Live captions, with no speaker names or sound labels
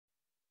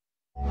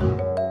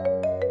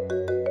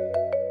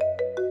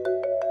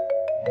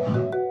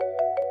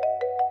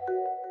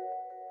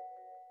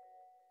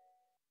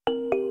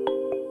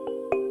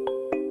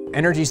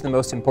Energy is the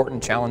most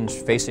important challenge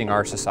facing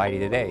our society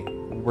today.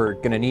 We're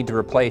going to need to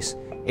replace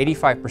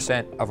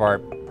 85% of our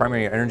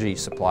primary energy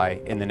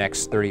supply in the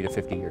next 30 to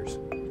 50 years.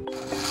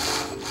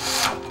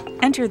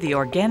 Enter the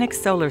organic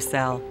solar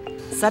cell,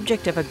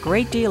 subject of a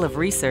great deal of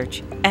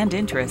research and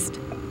interest.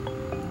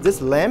 This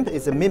lamp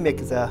is a mimic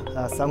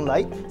the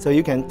sunlight, so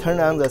you can turn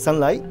on the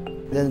sunlight,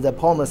 then the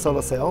polymer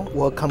solar cell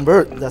will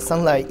convert the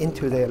sunlight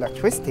into the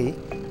electricity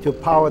to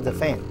power the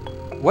fan.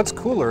 What's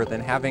cooler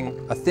than having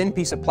a thin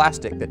piece of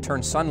plastic that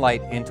turns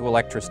sunlight into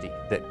electricity,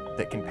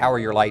 that can power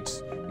your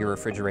lights, your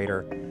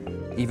refrigerator,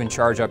 even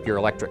charge up your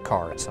electric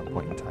car at some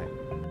point in time?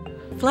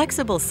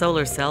 Flexible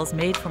solar cells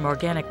made from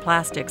organic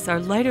plastics are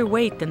lighter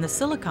weight than the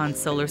silicon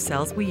solar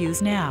cells we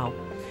use now.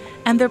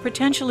 And they're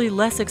potentially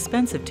less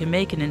expensive to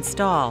make and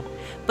install,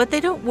 but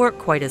they don't work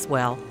quite as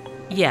well,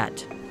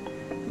 yet.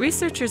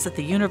 Researchers at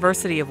the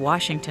University of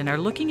Washington are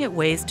looking at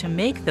ways to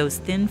make those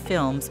thin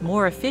films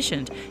more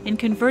efficient in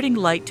converting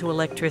light to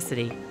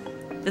electricity.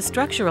 The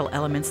structural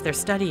elements they're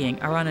studying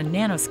are on a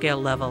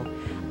nanoscale level,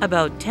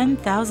 about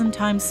 10,000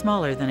 times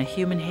smaller than a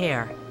human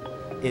hair.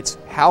 It's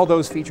how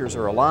those features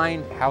are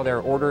aligned, how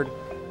they're ordered,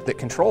 that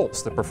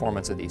controls the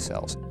performance of these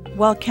cells.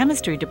 While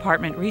chemistry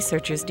department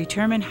researchers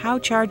determine how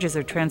charges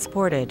are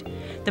transported,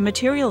 the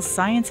materials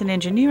science and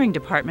engineering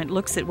department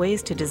looks at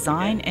ways to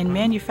design and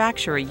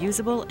manufacture a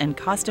usable and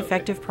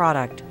cost-effective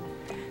product.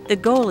 The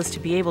goal is to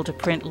be able to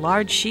print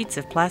large sheets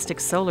of plastic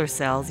solar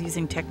cells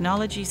using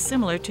technology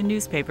similar to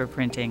newspaper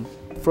printing.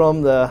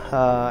 From the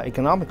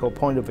economical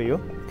point of view,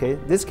 okay,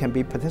 this can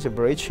be potentially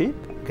very cheap,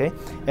 okay,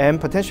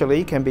 and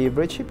potentially can be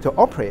very cheap to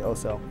operate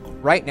also.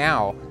 Right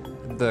now,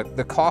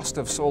 the cost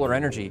of solar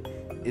energy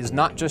is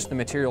not just the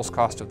materials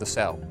cost of the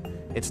cell,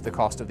 it's the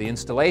cost of the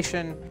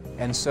installation.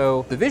 And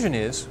so the vision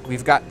is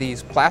we've got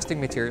these plastic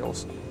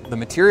materials, the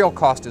material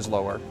cost is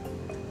lower,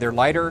 they're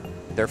lighter,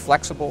 they're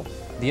flexible,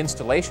 the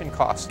installation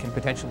costs can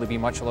potentially be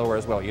much lower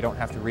as well. You don't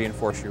have to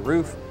reinforce your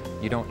roof,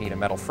 you don't need a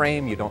metal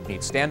frame, you don't need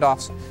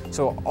standoffs.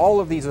 So all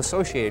of these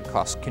associated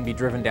costs can be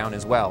driven down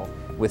as well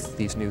with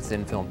these new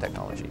thin film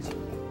technologies.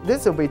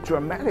 This will be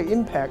dramatic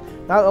impact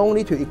not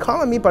only to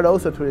economy but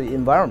also to the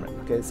environment.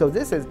 Okay, so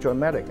this is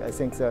dramatic, I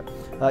think, the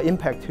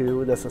impact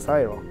to the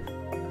society.